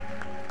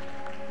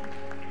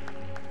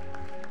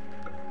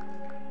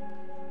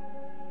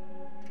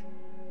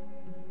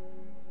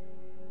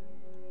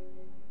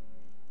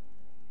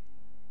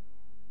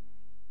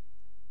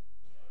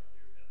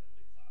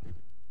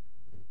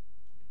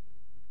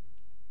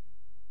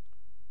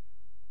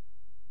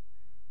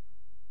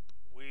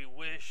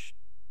wish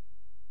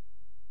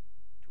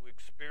to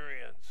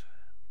experience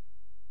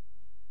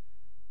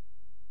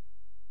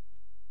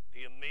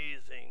the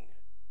amazing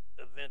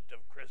event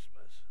of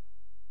Christmas.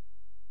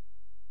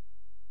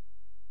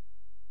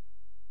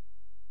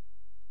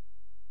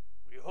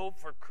 We hope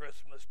for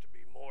Christmas to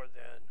be more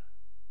than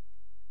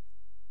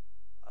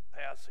a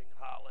passing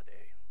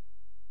holiday.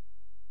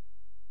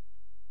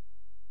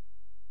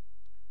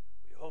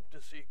 We hope to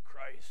see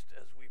Christ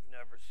as we've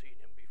never seen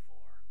him before.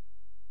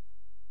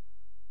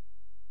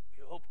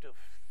 We hope to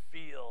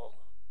feel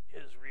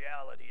his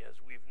reality as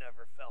we've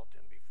never felt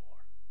him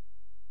before.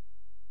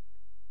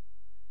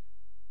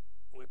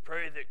 We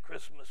pray that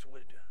Christmas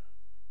would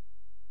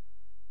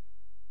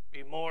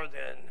be more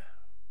than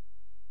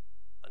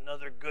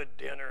another good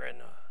dinner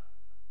and a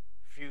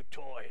few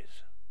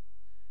toys,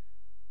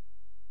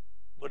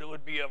 but it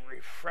would be a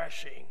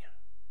refreshing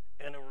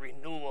and a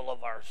renewal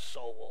of our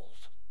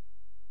souls.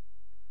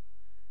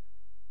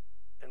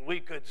 And we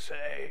could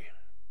say,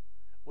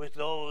 with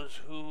those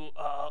who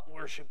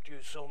worshiped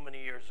you so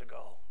many years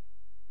ago,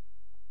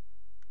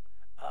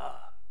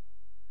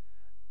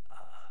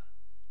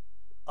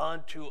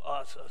 unto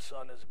us a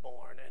son is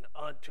born, and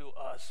unto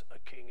us a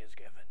king is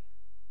given.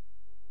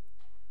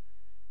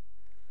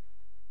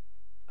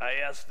 I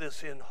ask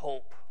this in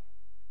hope,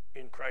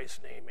 in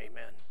Christ's name,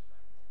 amen.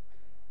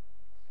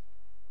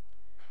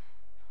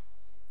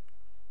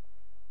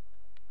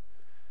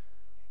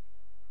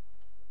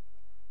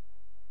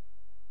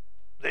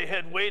 They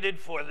had waited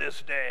for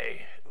this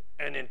day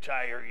an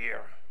entire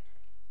year.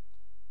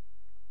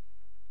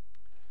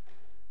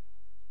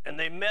 And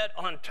they met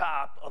on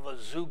top of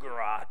a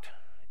ziggurat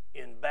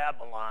in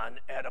Babylon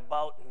at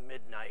about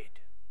midnight.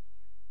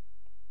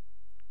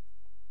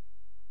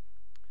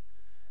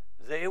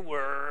 They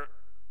were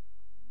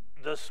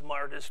the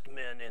smartest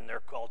men in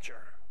their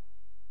culture.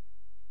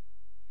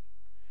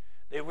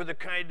 They were the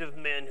kind of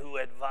men who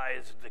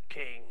advised the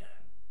king.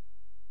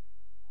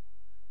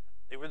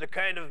 They were the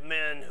kind of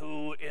men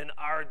who, in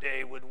our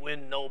day, would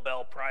win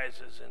Nobel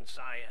Prizes in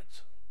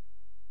science.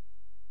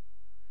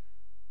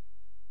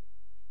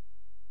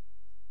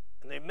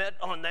 And they met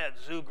on that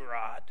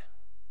ziggurat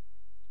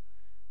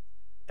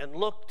and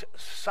looked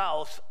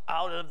south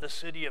out of the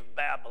city of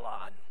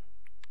Babylon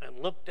and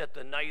looked at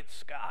the night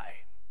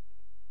sky.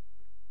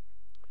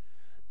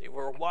 They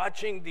were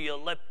watching the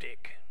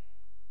ecliptic,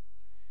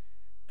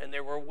 and they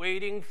were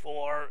waiting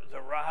for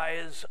the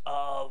rise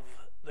of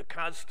the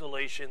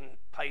constellation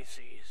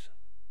Pisces.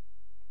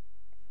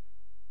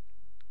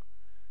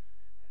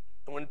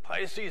 And when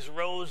Pisces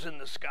rose in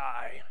the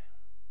sky,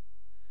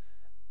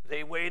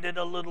 they waited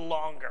a little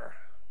longer.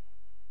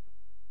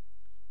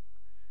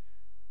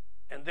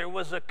 And there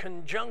was a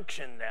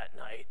conjunction that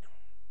night.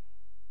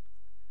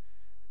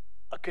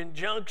 A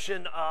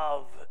conjunction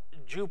of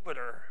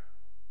Jupiter,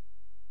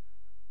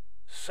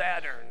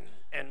 Saturn,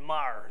 and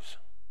Mars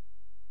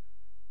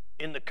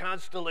in the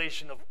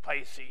constellation of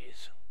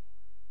Pisces.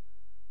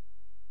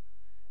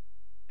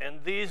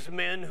 And these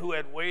men who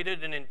had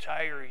waited an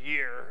entire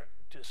year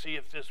to see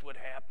if this would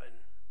happen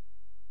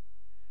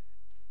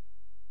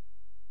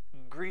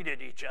greeted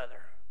each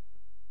other,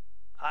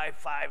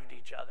 high-fived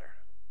each other,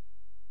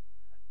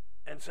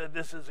 and said,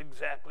 "This is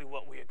exactly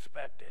what we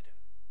expected."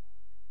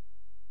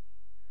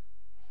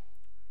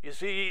 You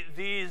see,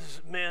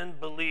 these men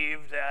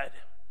believed that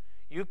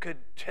you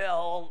could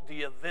tell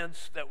the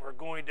events that were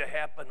going to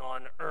happen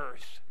on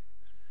earth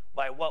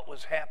by what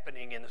was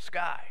happening in the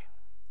sky.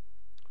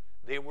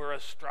 They were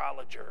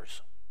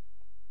astrologers.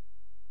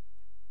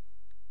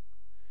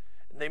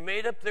 And they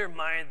made up their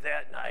mind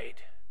that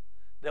night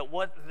that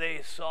what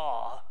they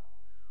saw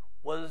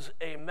was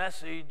a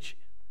message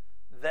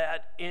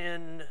that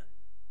in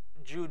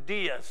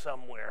Judea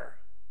somewhere,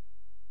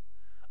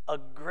 a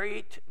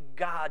great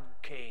God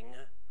king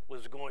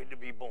was going to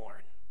be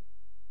born.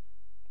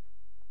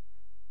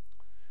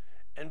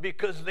 And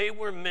because they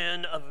were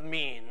men of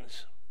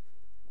means,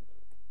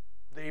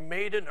 they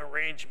made an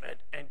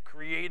arrangement and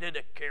created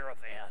a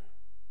caravan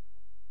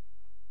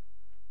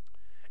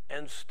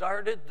and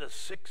started the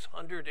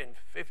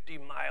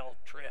 650-mile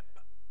trip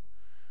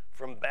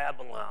from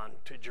Babylon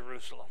to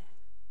Jerusalem.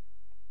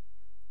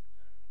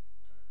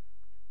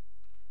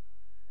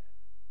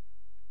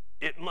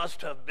 It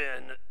must have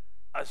been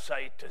a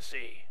sight to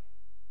see.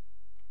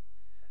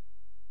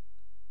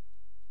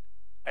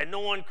 I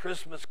know on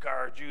Christmas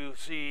cards you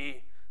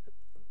see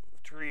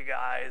three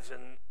guys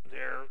and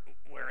they're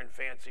wearing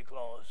fancy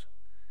clothes.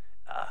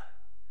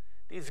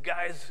 These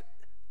guys,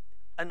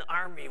 an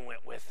army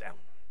went with them.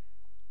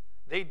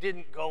 They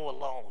didn't go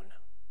alone.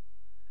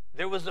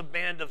 There was a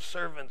band of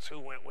servants who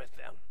went with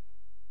them.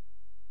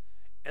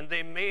 And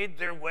they made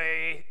their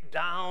way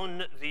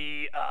down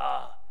the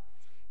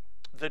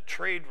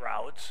trade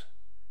routes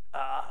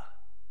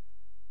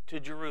to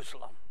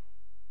Jerusalem.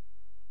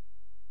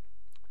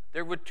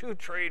 There were two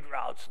trade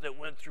routes that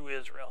went through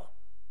Israel.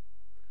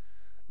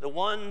 The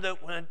one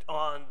that went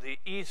on the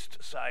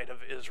east side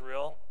of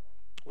Israel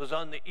was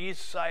on the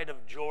east side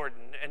of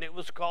Jordan, and it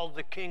was called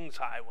the King's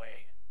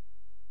Highway.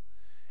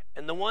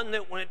 And the one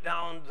that went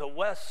down the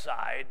west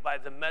side by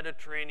the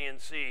Mediterranean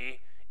Sea,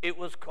 it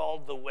was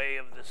called the Way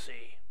of the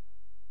Sea.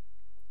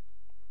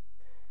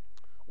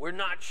 We're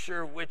not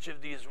sure which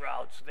of these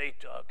routes they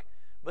took,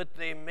 but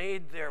they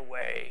made their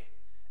way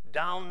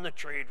down the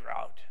trade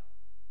route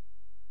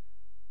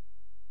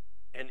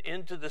and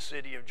into the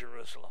city of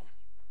Jerusalem.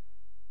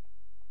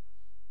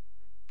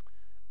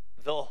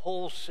 The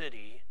whole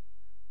city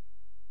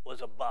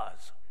was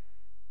abuzz.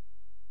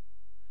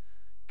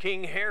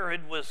 King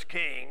Herod was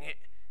king,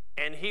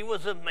 and he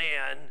was a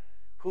man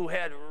who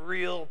had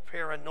real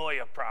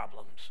paranoia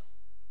problems.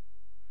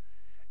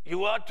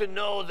 You ought to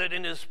know that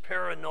in his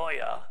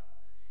paranoia,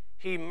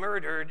 he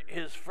murdered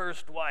his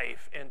first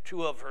wife and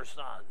 2 of her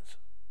sons.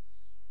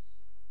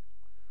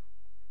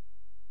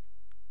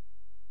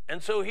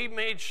 And so he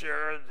made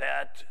sure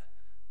that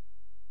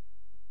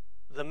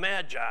the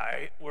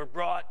Magi were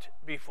brought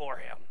before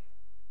him.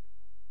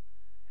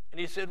 And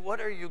he said, "What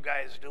are you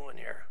guys doing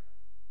here?"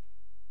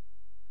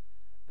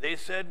 They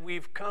said,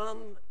 "We've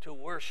come to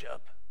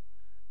worship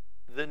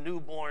the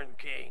newborn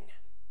king.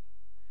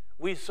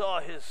 We saw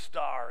his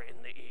star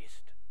in the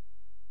east."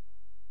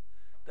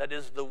 That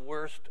is the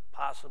worst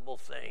possible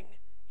thing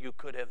you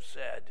could have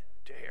said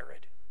to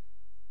Herod.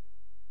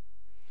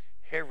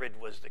 Herod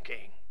was the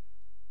king.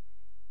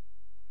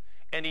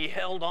 And he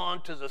held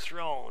on to the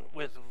throne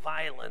with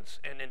violence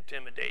and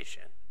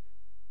intimidation.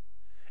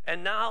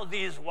 And now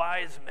these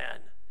wise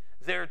men,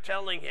 they're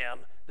telling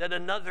him that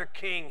another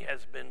king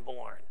has been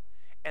born,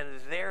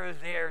 and they're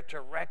there to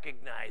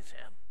recognize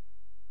him.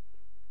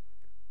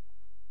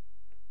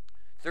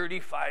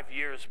 35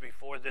 years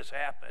before this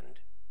happened,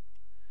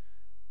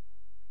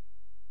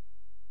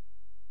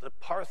 the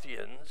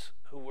Parthians,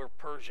 who were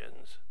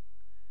Persians,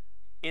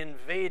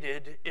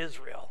 invaded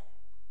Israel.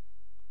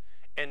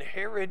 And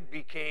Herod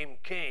became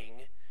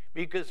king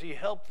because he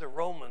helped the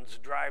Romans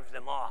drive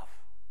them off.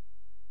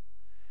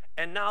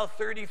 And now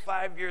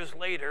 35 years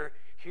later,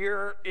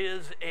 here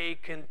is a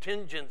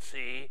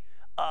contingency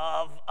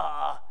of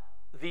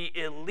the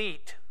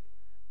elite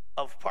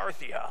of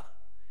Parthia.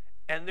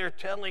 And they're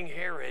telling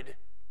Herod,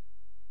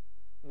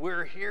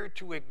 "We're here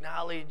to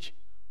acknowledge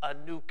a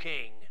new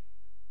king."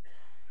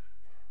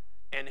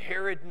 And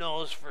Herod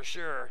knows for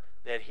sure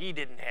that he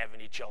didn't have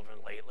any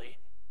children lately.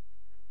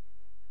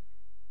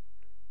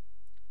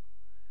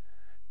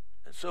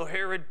 And so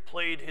Herod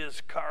played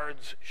his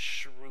cards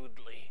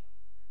shrewdly.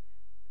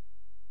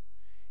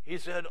 He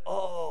said,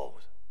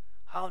 "Oh,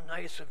 how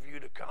nice of you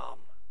to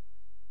come.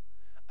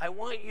 I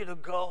want you to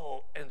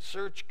go and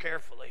search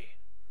carefully.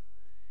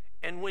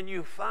 And when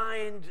you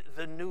find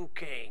the new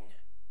king,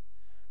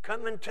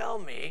 come and tell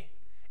me,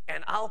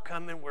 and I'll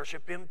come and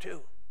worship him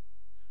too."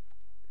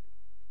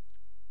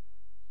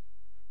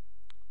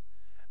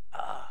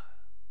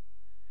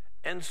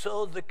 And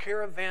so the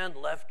caravan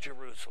left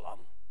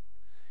Jerusalem,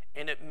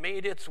 and it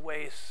made its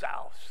way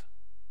south.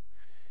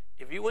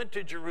 If you went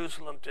to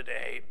Jerusalem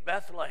today,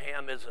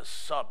 Bethlehem is a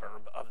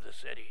suburb of the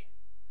city.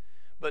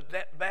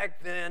 But back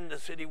then, the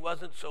city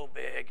wasn't so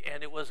big,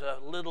 and it was a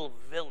little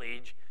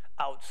village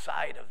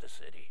outside of the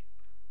city.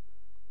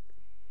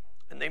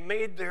 And they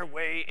made their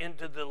way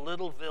into the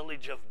little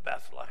village of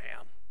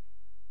Bethlehem.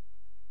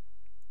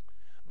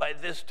 By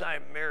this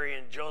time, Mary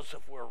and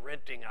Joseph were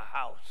renting a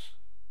house.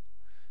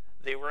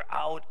 They were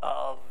out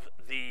of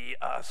the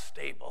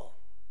stable.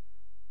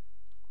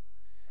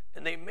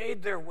 And they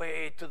made their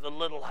way to the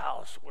little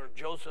house where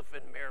Joseph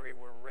and Mary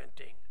were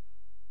renting.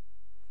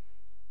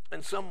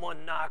 And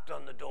someone knocked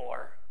on the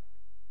door.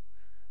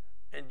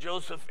 And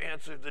Joseph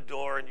answered the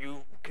door, and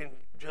you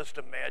can just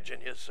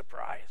imagine his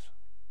surprise.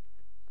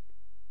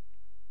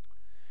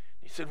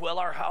 He said, "Well,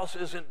 our house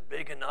isn't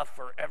big enough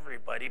for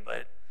everybody,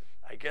 but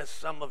I guess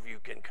some of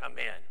you can come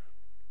in."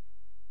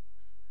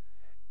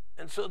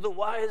 And so the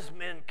wise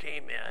men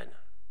came in,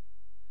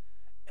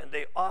 and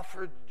they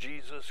offered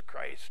Jesus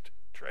Christ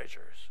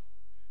treasures.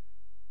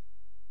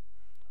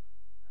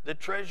 The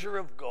treasure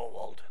of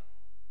gold,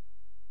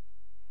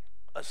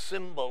 a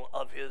symbol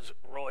of his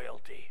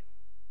royalty.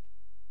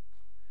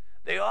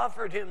 They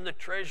offered him the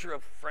treasure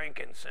of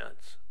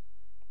frankincense.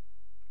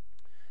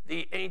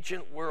 The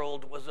ancient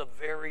world was a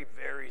very,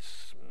 very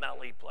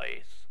smelly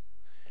place,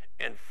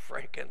 and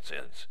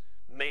frankincense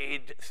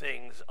made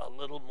things a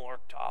little more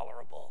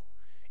tolerable.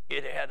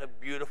 It had a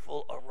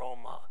beautiful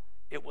aroma.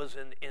 It was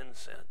an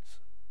incense,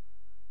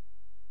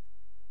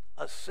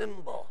 a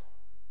symbol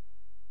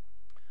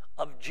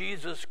of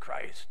Jesus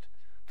Christ,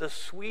 the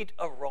sweet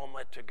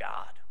aroma to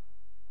God.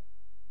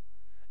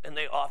 And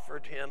they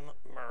offered him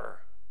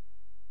myrrh.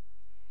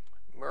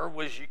 Myrrh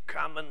was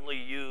commonly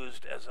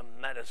used as a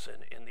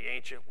medicine in the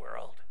ancient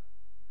world.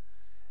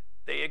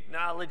 They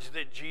acknowledged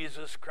that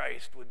Jesus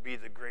Christ would be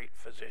the great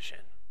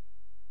physician.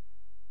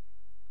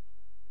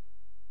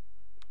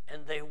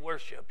 And they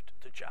worshiped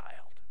the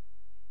child.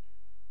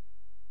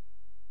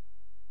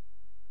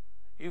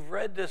 You've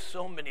read this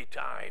so many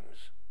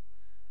times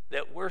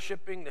that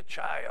worshiping the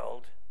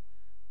child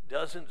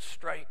doesn't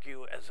strike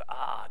you as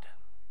odd.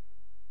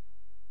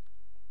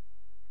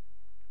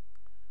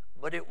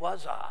 But it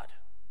was odd.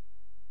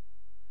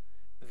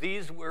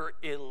 these were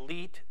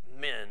elite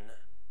men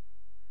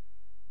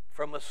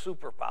from a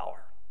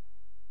superpower.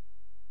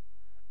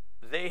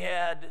 They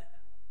had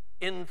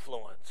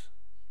influence.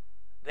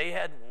 They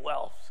had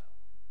wealth.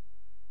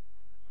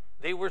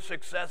 They were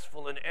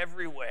successful in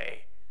every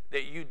way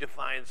that you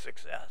define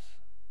success.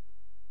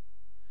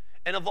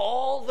 And of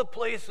all the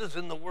places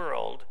in the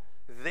world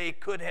they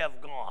could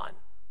have gone,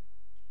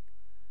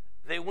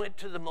 they went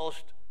to the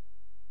most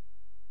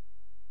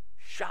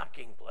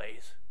shocking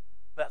place,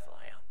 Bethlehem.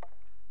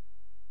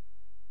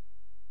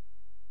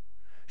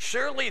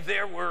 Surely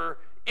there were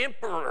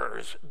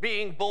emperors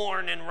being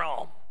born in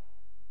Rome.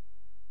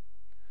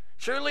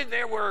 Surely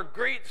there were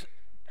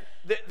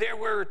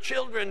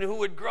children who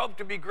would grow up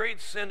to be great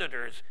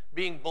senators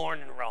being born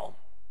in Rome.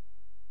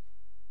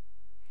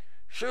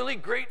 Surely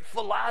great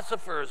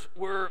philosophers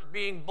were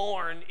being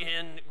born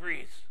in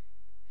Greece.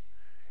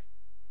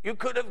 You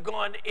could have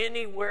gone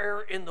anywhere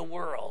in the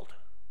world,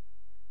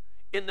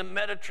 in the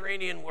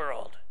Mediterranean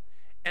world,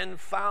 and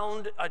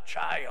found a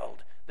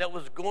child that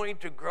was going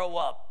to grow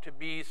up to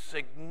be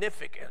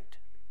significant.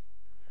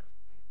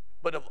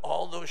 But of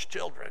all those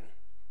children,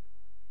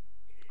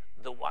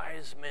 the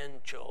wise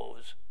men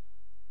chose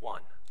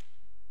one.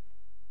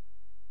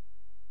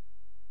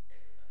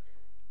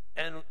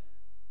 And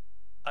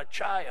a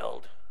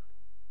child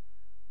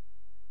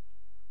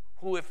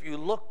who, if you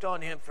looked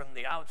on him from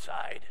the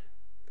outside,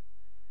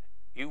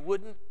 you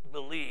wouldn't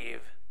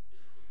believe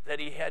that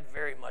he had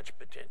very much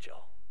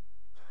potential.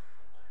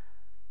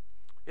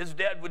 His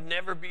dad would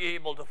never be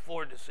able to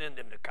afford to send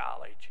him to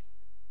college.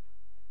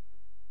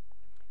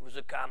 He was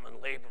a common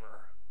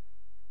laborer,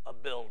 a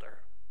builder.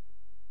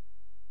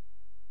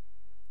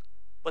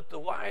 But the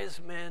wise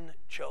men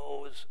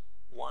chose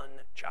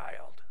one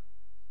child,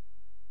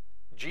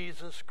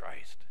 Jesus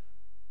Christ.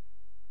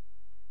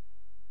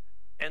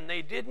 And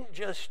they didn't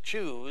just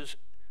choose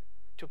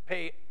to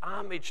pay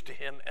homage to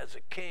him as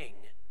a king.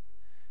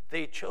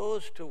 They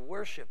chose to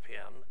worship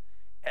him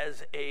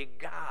as a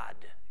God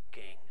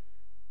king.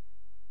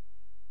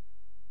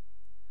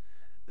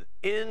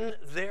 In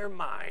their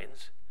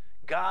minds,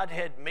 God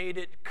had made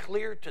it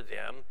clear to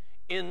them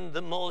in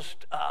the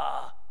most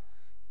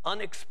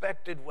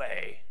unexpected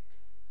way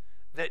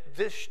that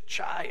this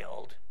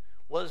child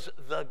was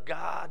the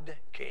God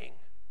king.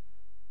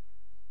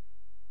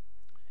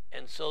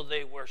 And so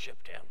they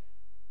worshiped him.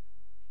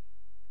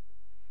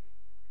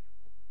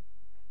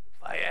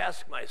 If I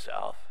ask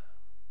myself,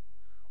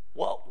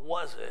 what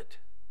was it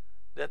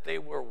that they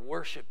were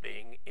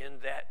worshiping in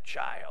that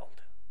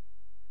child?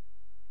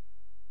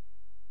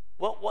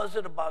 What was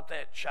it about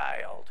that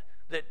child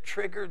that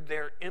triggered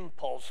their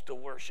impulse to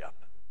worship?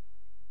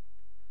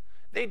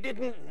 They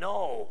didn't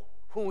know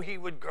who he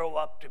would grow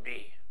up to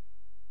be.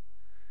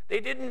 They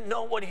didn't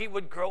know what he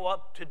would grow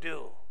up to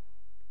do.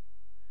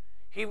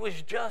 He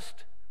was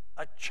just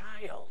a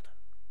child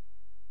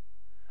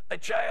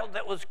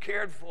that was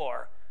cared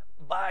for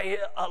by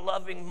a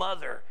loving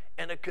mother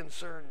and a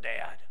concerned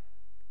dad.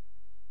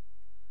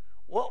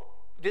 What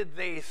did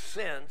they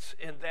sense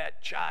in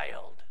that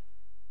child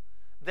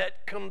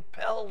that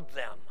compelled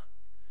them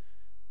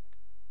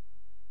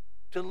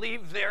to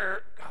leave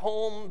their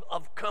home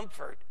of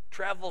comfort,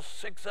 travel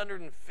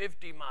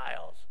 650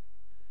 miles,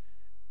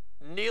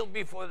 kneel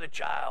before the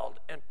child,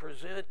 and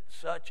present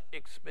such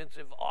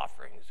expensive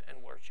offerings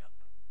and worship?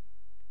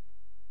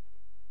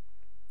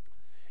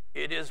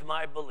 It is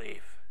my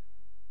belief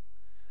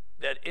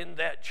that in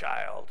that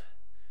child,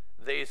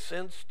 they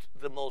sensed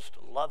the most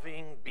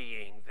loving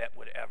being that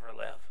would ever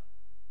live.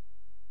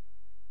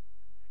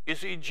 You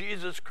see,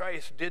 Jesus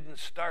Christ didn't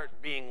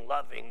start being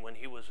loving when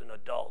he was an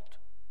adult.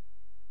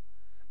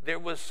 There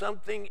was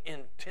something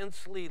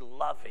intensely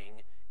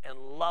loving and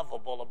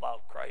lovable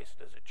about Christ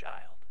as a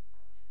child.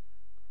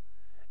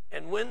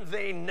 And when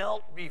they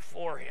knelt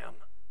before him,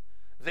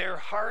 their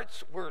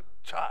hearts were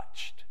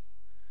touched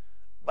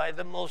by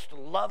the most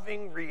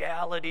loving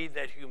reality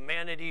that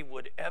humanity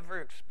would ever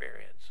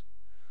experience,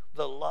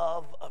 the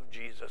love of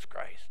Jesus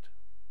Christ.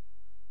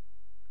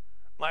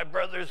 My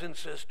brothers and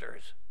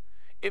sisters,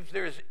 if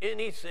there's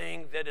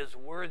anything that is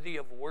worthy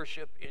of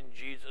worship in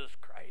Jesus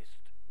Christ,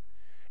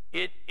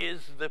 it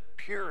is the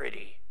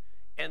purity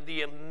and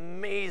the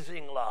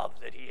amazing love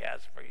that he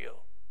has for you.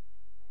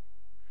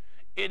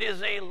 It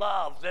is a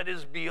love that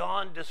is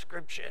beyond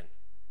description.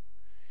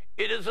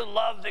 It is a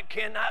love that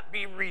cannot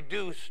be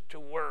reduced to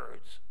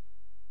words.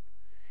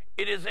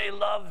 It is a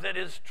love that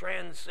is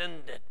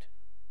transcendent.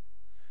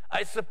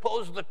 I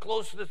suppose the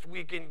closest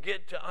we can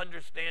get to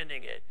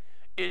understanding it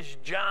is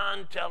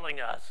John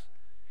telling us,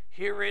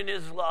 herein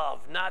is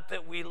love, not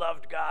that we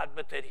loved God,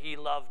 but that he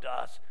loved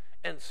us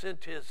and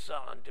sent his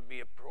Son to be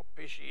a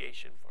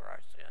propitiation for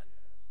our sin.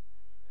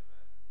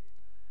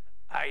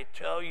 I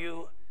tell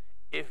you,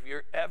 if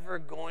you're ever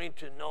going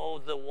to know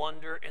the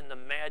wonder and the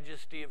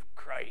majesty of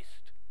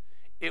Christ,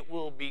 it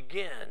will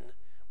begin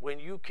when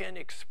you can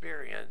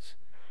experience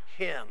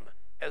him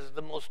as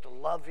the most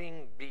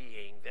loving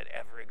being that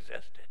ever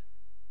existed.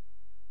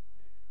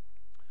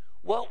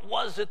 What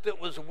was it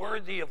that was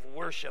worthy of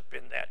worship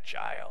in that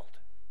child?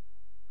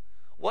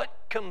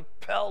 What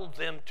compelled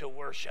them to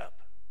worship?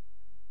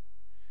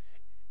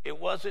 It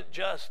wasn't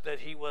just that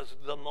he was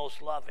the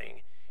most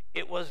loving.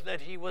 It was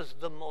that he was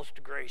the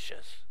most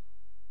gracious.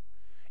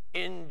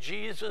 In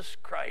Jesus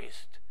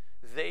Christ,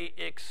 they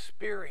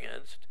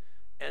experienced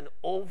an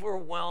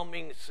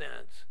overwhelming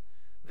sense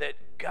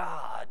that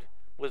God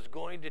was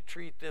going to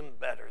treat them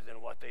better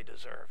than what they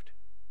deserved.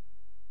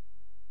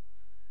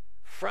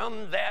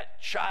 From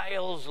that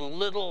child's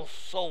little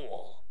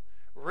soul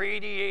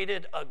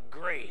radiated a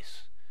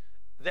grace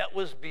that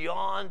was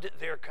beyond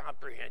their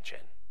comprehension.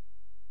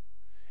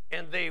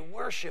 And they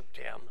worshiped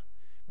him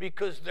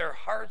because their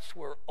hearts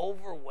were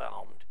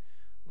overwhelmed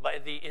by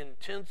the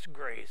intense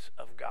grace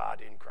of God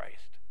in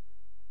Christ.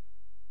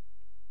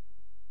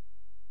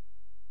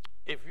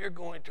 If you're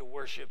going to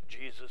worship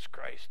Jesus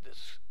Christ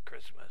this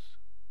Christmas,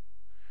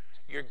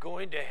 you're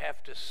going to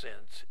have to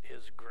sense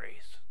his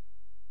grace.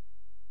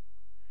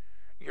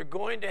 You're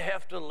going to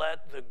have to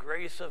let the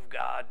grace of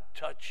God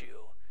touch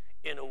you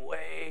in a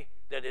way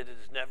that it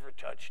has never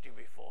touched you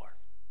before.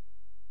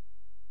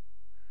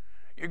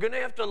 You're going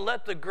to have to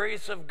let the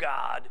grace of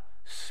God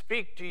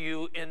speak to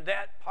you in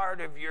that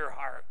part of your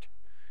heart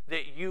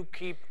that you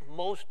keep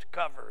most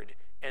covered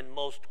and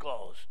most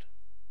closed.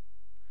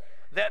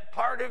 That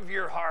part of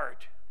your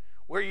heart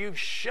where you've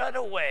shut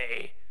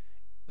away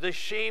the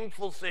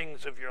shameful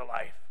things of your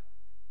life.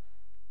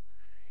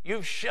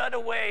 You've shut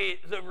away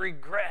the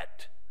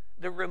regret,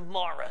 the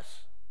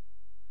remorse.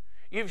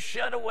 You've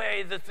shut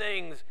away the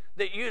things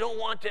that you don't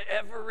want to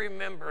ever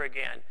remember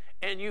again,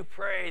 and you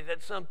pray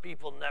that some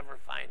people never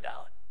find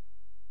out.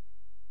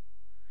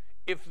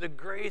 If the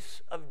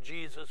grace of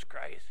Jesus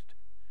Christ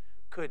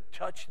could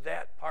touch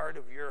that part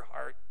of your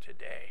heart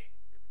today,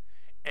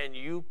 and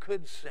you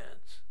could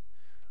sense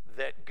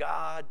that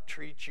God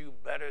treats you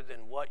better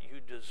than what you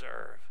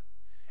deserve,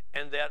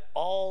 and that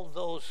all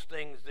those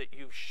things that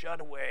you've shut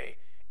away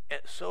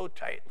so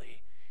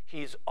tightly,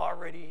 he's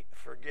already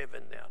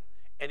forgiven them,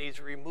 and he's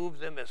removed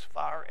them as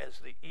far as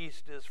the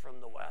east is from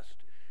the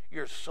west,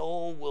 your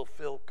soul will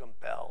feel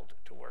compelled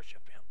to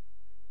worship him.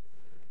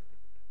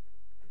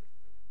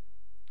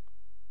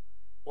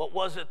 What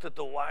was it that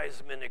the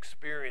wise men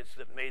experienced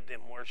that made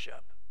them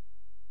worship?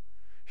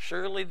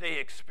 Surely they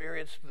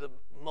experienced the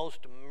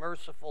most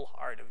merciful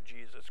heart of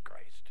Jesus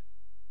Christ.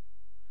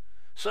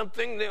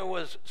 There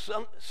was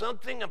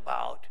something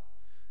about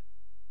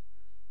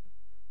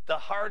the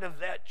heart of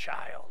that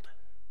child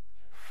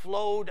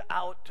flowed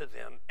out to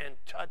them and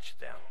touched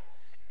them,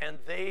 and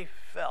they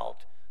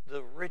felt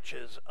the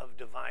riches of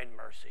divine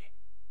mercy.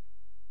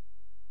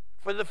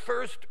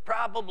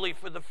 Probably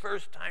for the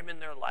first time in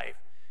their life,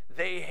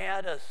 they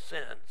had a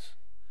sense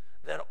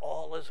that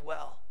all is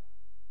well.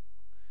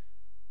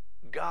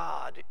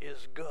 God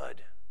is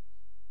good.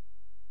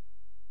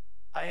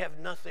 I have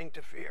nothing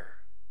to fear.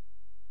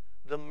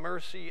 The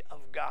mercy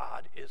of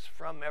God is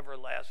from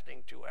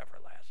everlasting to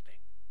everlasting.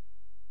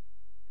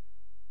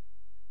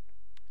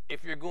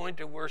 If you're going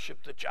to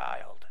worship the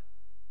child,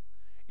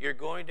 you're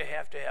going to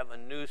have a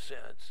new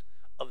sense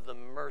of the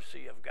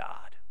mercy of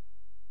God.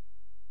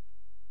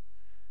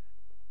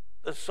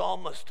 The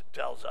psalmist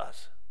tells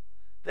us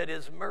that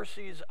his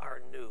mercies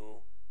are new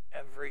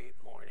every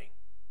morning.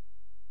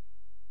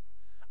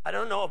 I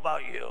don't know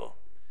about you,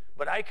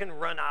 but I can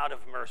run out of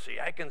mercy.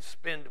 I can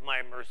spend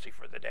my mercy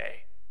for the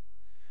day.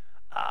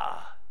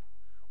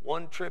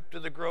 One trip to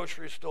the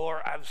grocery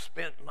store, I've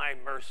spent my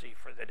mercy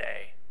for the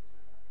day.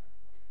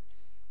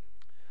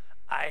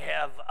 I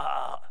have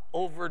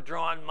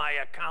overdrawn my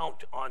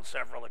account on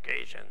several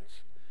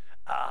occasions,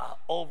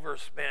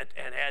 overspent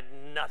and had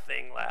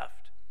nothing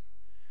left.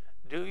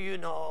 Do you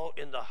know,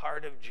 in the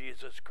heart of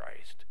Jesus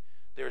Christ,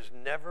 there's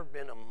never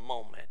been a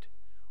moment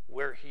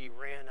where he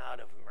ran out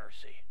of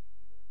mercy.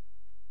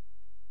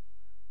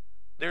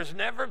 There's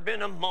never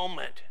been a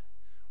moment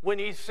when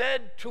he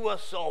said to a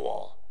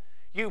soul,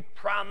 you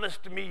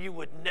promised me you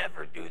would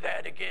never do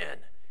that again,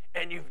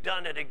 and you've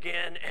done it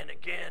again and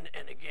again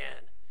and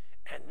again,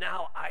 and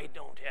now I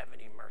don't have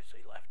any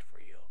mercy left for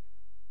you.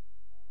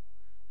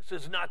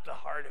 This is not the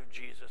heart of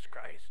Jesus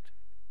Christ.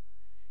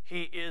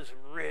 He is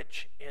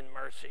rich in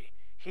mercy.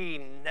 He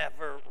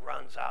never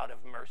runs out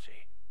of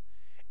mercy.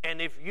 And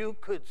if you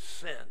could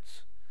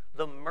sense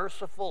the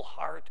merciful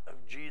heart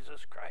of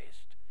Jesus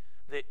Christ,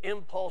 the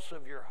impulse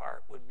of your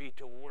heart would be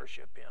to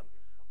worship him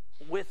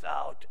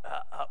without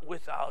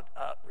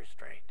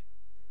restraint.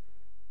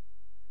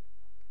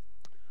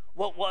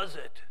 What was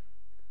it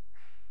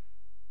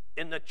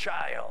in the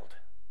child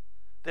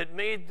that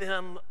made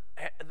them,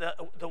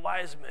 the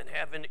wise men,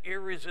 have an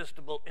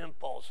irresistible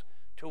impulse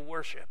to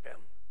worship him?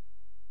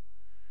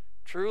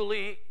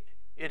 Truly,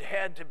 it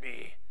had to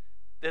be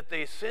that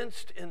they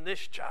sensed in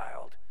this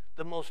child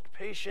the most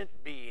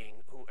patient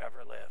being who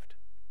ever lived.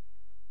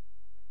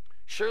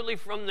 Surely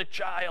from the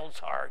child's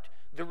heart,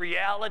 the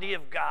reality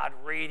of God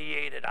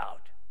radiated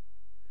out,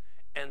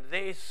 and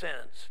they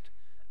sensed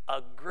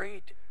a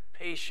great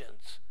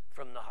patience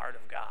from the heart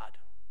of God.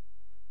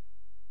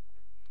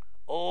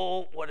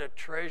 Oh, what a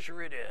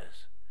treasure it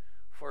is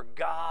for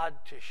God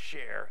to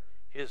share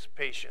his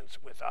patience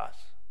with us.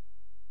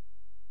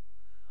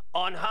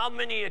 On how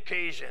many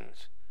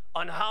occasions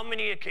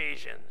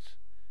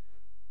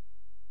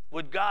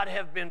would God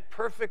have been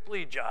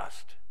perfectly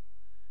just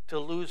to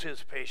lose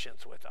his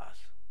patience with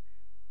us?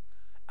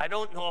 I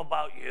don't know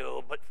about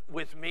you, but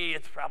with me,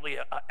 it's probably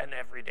an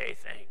everyday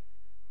thing.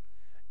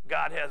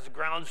 God has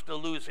grounds to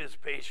lose his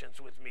patience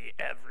with me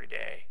every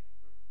day.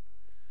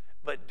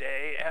 But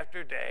day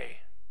after day,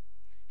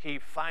 he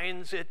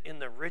finds it in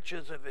the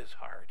riches of his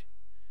heart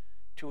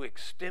to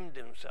extend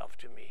himself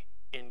to me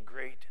in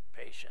great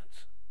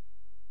patience.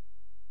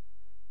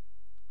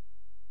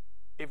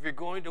 If you're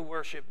going to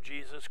worship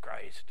Jesus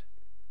Christ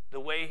the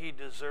way he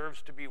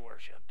deserves to be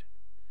worshiped,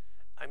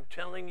 I'm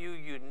telling you,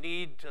 you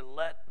need to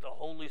let the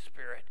Holy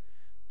Spirit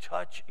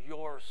touch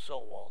your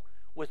soul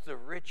with the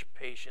rich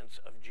patience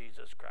of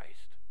Jesus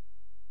Christ.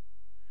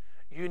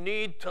 You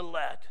need to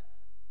let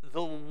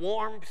the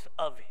warmth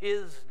of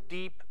his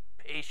deep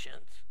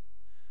patience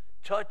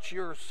touch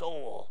your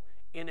soul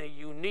in a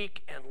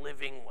unique and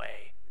living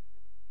way,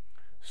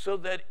 so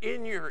that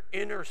in your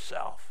inner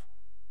self,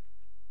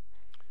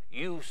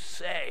 you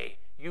say,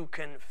 you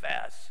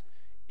confess,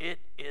 it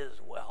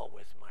is well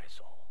with my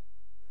soul.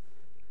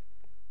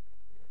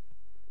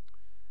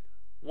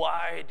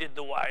 Why did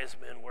the wise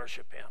men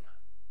worship him?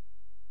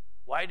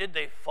 Why did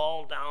they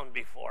fall down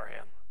before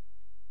him?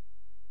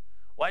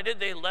 Why did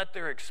they let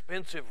their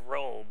expensive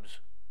robes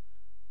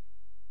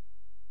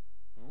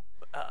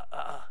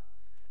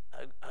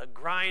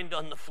grind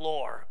on the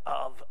floor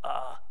of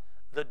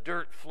the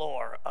dirt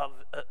floor of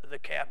the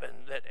cabin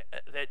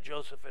that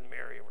Joseph and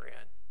Mary were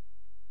in?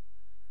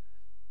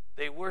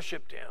 They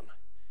worshiped him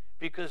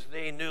because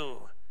they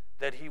knew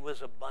that he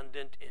was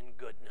abundant in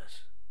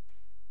goodness.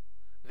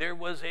 There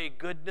was a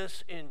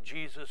goodness in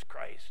Jesus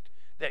Christ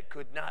that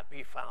could not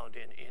be found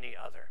in any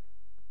other.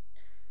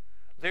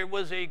 There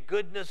was a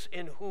goodness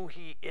in who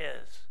he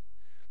is.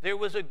 There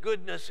was a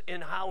goodness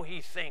in how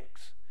he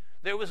thinks.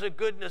 There was a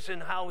goodness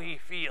in how he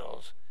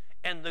feels.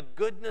 And the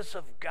goodness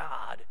of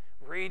God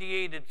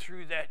radiated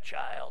through that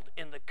child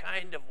in the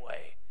kind of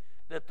way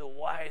that the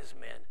wise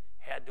men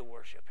had to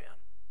worship him.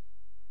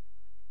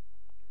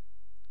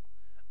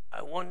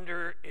 I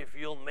wonder if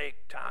you'll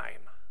make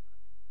time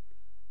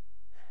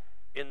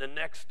in the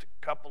next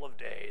couple of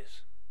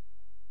days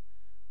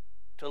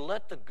to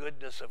let the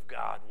goodness of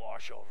God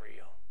wash over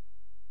you.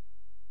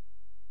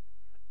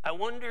 I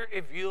wonder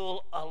if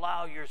you'll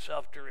allow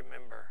yourself to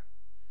remember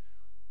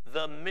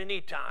the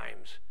many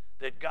times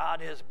that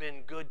God has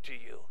been good to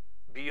you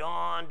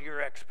beyond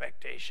your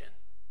expectation.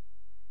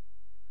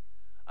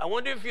 I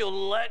wonder if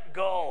you'll let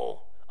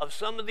go of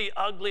some of the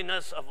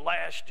ugliness of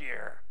last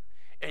year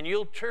and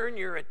you'll turn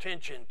your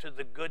attention to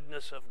the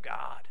goodness of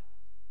God.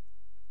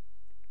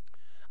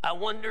 I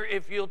wonder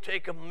if you'll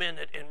take a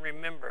minute and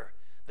remember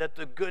that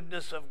the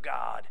goodness of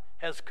God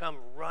has come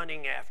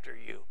running after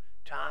you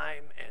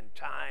time and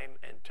time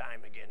and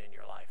time again in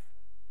your life.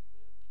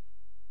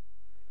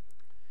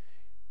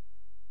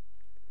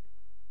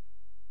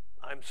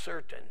 I'm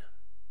certain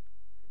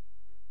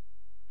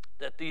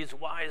that these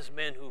wise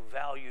men who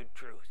valued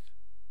truth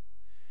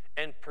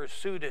and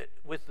pursued it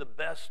with the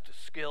best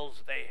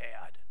skills they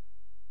had,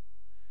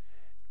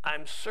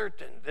 I'm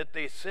certain that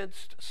they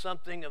sensed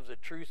something of the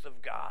truth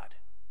of God.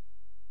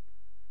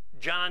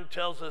 John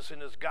tells us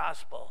in his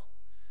gospel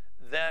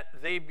that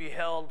they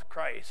beheld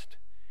Christ,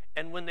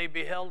 and when they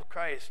beheld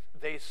Christ,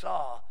 they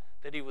saw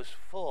that he was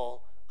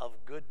full of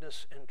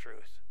goodness and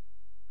truth,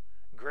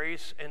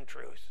 grace and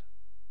truth.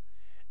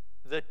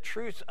 The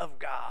truth of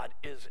God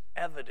is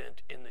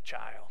evident in the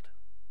child.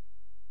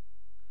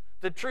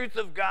 The truth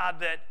of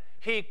God that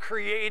he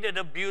created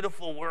a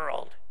beautiful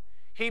world.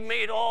 He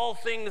made all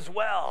things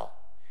well.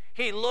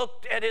 He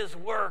looked at his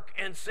work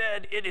and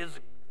said, it is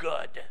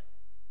good.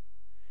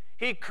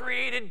 He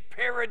created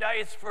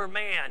paradise for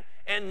man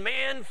and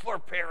man for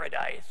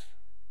paradise.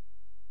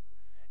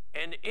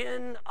 And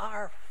in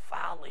our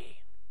folly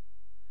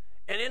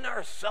and in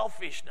our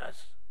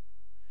selfishness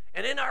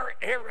and in our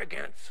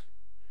arrogance,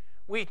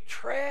 we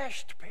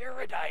trashed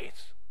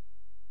paradise.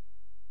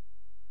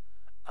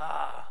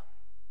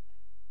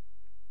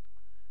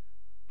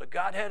 But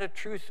God had a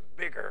truth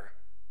bigger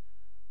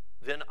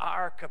than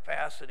our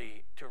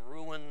capacity to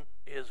ruin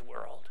his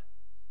world.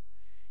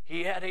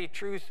 He had a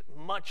truth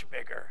much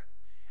bigger,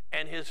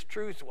 and his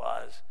truth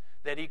was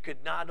that he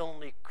could not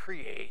only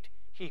create,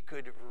 he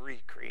could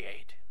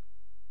recreate.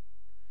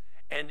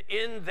 And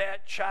in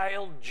that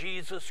child,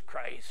 Jesus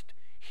Christ,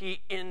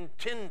 he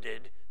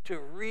intended to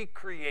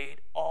recreate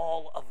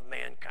all of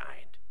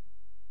mankind.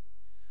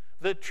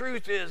 The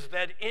truth is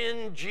that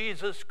in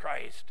Jesus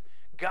Christ,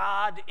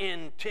 God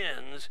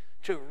intends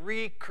to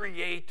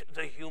recreate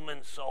the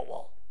human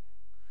soul.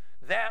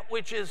 That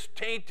which is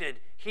tainted,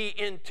 he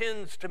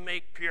intends to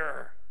make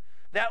pure.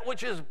 That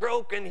which is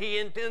broken, he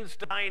intends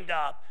to bind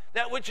up.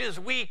 That which is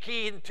weak,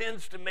 he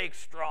intends to make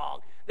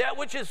strong. That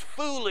which is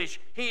foolish,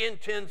 he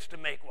intends to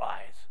make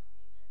wise.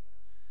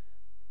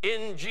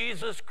 In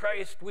Jesus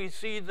Christ, we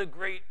see the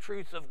great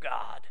truth of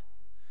God,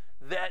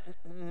 that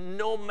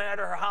no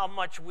matter how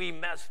much we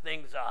mess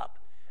things up,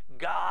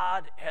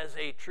 God has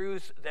a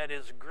truth that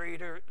is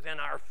greater than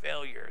our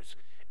failures,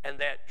 and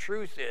that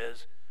truth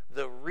is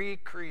the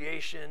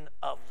recreation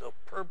of the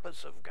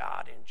purpose of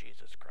God in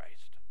Jesus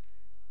Christ.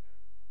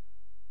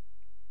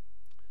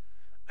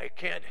 I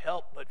can't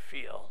help but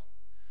feel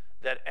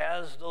that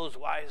as those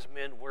wise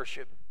men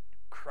worshiped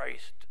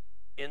Christ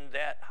in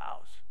that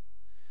house,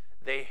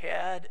 they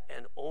had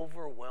an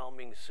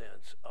overwhelming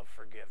sense of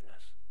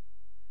forgiveness.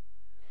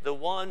 The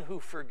one who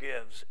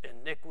forgives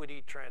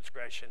iniquity,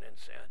 transgression, and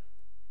sin.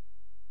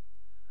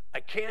 I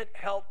can't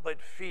help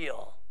but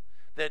feel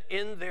that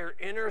in their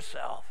inner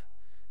self,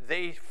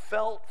 they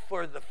felt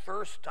for the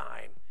first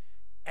time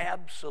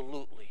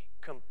absolutely,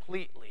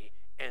 completely,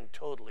 and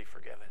totally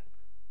forgiven.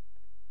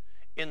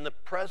 In the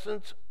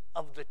presence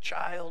of the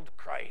child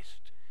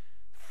Christ,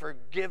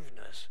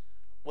 forgiveness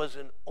was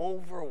an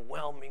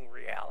overwhelming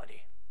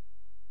reality.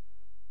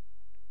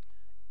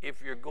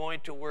 If you're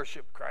going to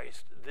worship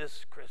Christ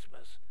this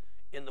Christmas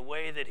in the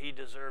way that he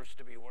deserves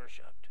to be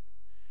worshiped,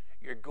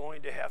 you're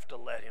going to have to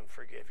let him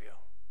forgive you.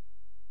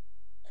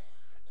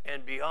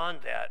 And beyond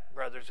that,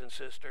 brothers and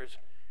sisters,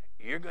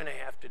 you're going to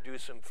have to do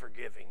some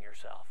forgiving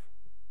yourself.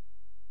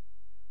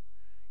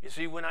 You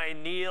see, when I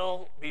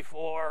kneel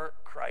before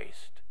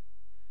Christ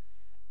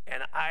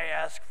and I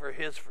ask for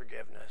his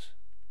forgiveness,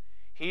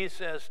 he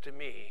says to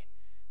me,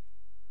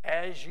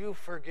 as you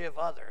forgive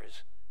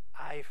others,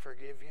 I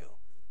forgive you.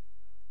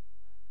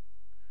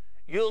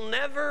 You'll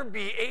never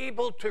be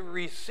able to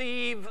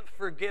receive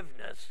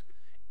forgiveness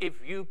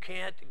if you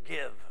can't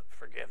give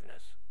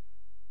forgiveness.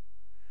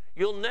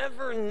 You'll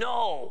never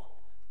know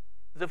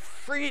the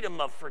freedom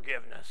of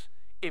forgiveness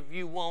if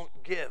you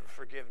won't give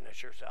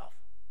forgiveness yourself.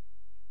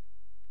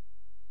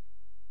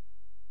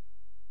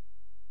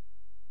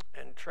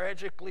 And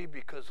tragically,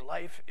 because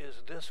life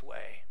is this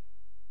way,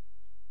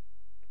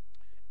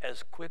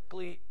 as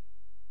quickly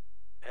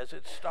as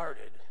it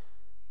started,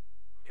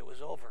 it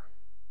was over.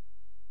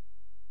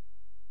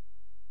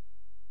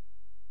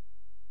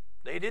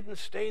 They didn't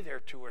stay there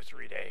 2 or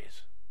 3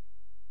 days.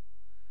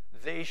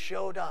 They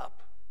showed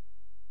up.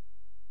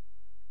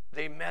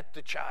 They met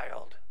the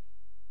child.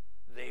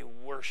 They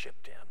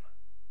worshiped him.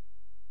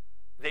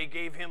 They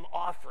gave him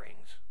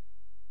offerings.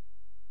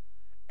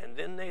 And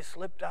then they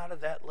slipped out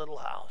of that little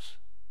house,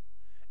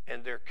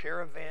 and their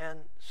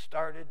caravan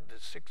started the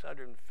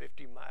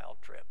 650-mile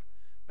trip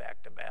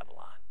back to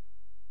Babylon.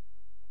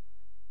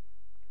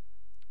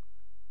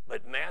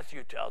 But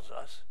Matthew tells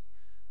us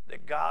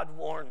that God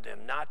warned them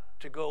not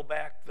to go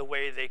back the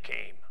way they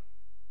came,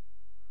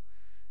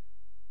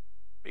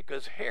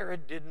 because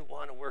Herod didn't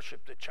want to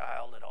worship the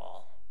child at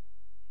all.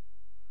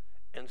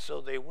 And so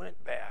they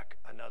went back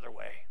another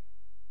way.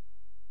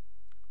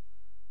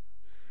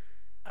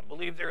 I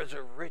believe there is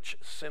a rich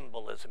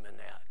symbolism in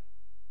that.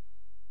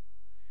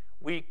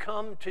 We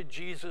come to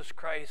Jesus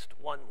Christ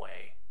one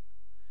way,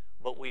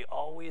 but we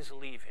always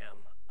leave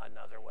him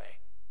another way.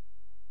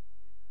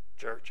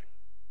 Church,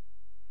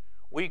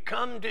 we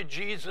come to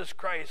Jesus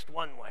Christ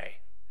one way.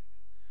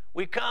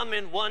 We come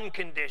in one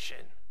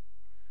condition.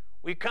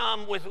 We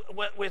come with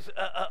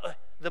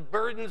the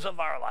burdens of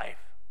our life.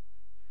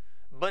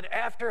 But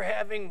after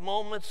having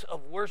moments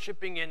of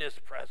worshiping in his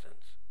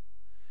presence,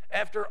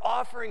 after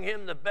offering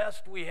him the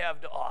best we have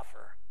to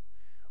offer,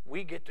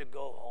 we get to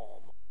go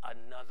home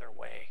another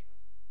way.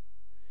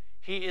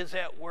 He is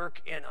at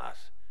work in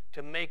us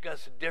to make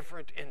us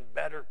different and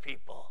better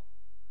people,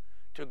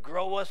 to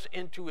grow us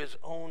into his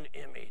own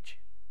image,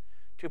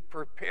 to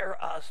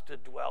prepare us to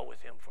dwell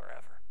with him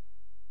forever.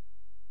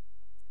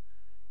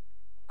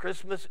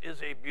 Christmas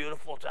is a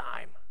beautiful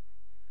time.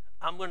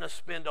 I'm going to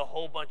spend a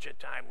whole bunch of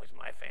time with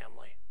my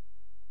family.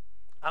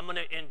 I'm going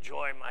to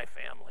enjoy my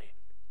family.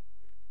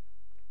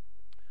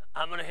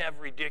 I'm going to have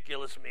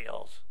ridiculous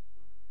meals.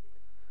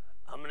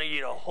 I'm going to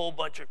eat a whole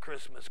bunch of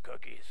Christmas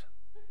cookies.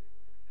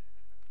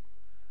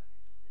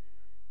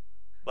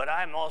 But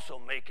I'm also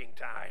making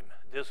time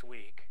this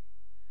week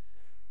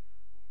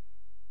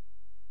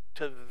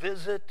to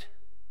visit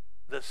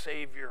the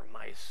Savior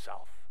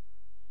myself.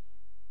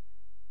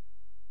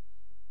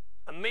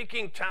 I'm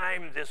making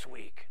time this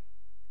week.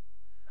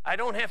 I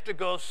don't have to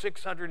go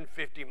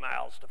 650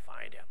 miles to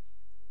find him.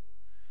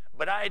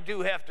 But I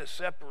do have to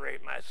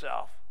separate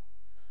myself.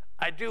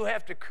 I do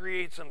have to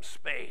create some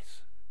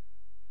space.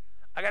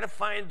 I got to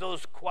find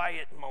those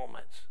quiet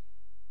moments.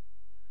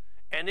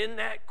 And in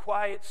that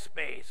quiet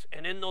space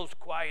and in those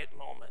quiet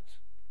moments,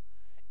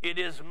 it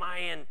is my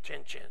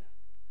intention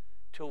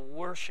to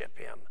worship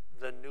him,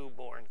 the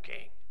newborn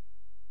King.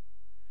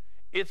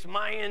 It's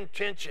my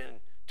intention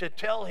to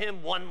tell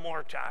him one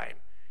more time,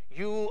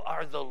 you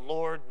are the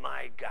Lord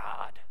my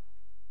God.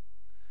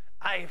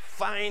 I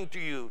find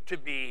you to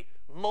be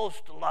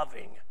most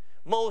loving,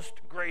 most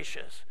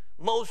gracious,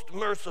 most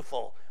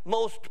merciful,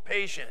 most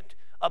patient,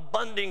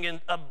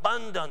 abundant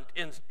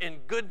in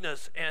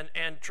goodness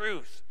and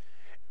truth.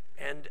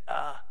 And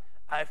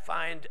I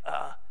find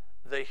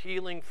the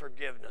healing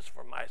forgiveness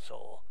for my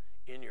soul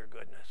in your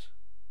goodness.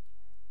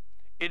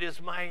 It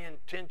is my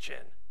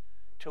intention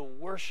to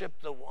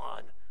worship the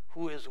one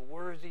who is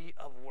worthy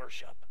of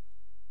worship.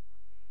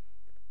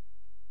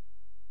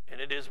 And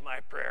it is my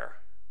prayer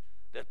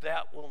that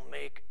that will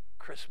make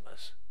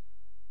Christmas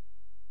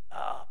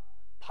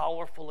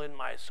powerful in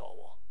my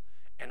soul.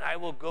 And I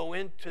will go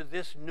into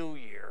this new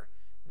year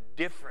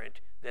different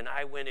than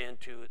I went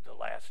into the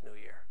last new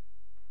year.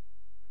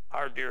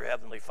 Our dear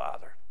Heavenly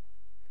Father,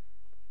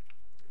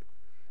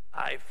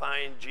 I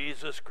find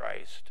Jesus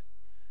Christ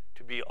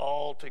to be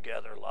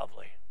altogether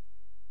lovely.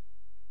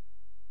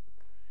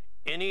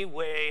 Any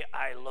way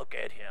I look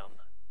at him,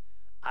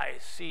 I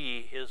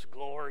see his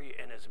glory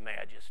and his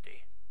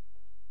majesty.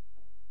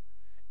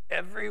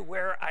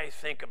 Everywhere I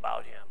think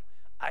about him,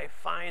 I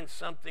find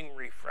something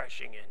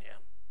refreshing in him.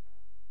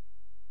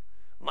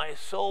 My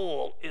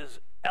soul is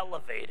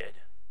elevated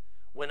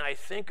when I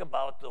think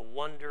about the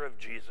wonder of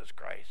Jesus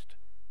Christ.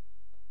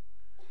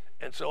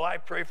 And so I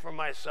pray for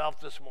myself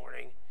this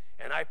morning,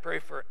 and I pray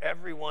for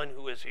everyone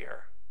who is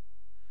here.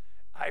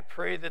 I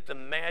pray that the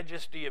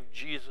majesty of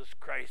Jesus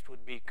Christ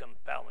would be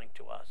compelling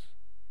to us.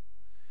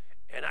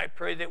 And I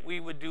pray that we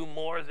would do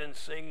more than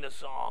sing the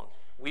song.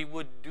 We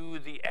would do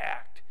the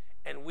act,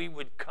 and we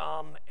would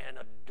come and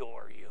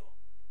adore you.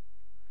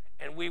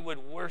 And we would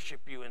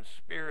worship you in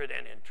spirit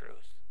and in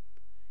truth.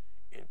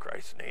 In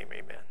Christ's name,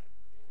 amen.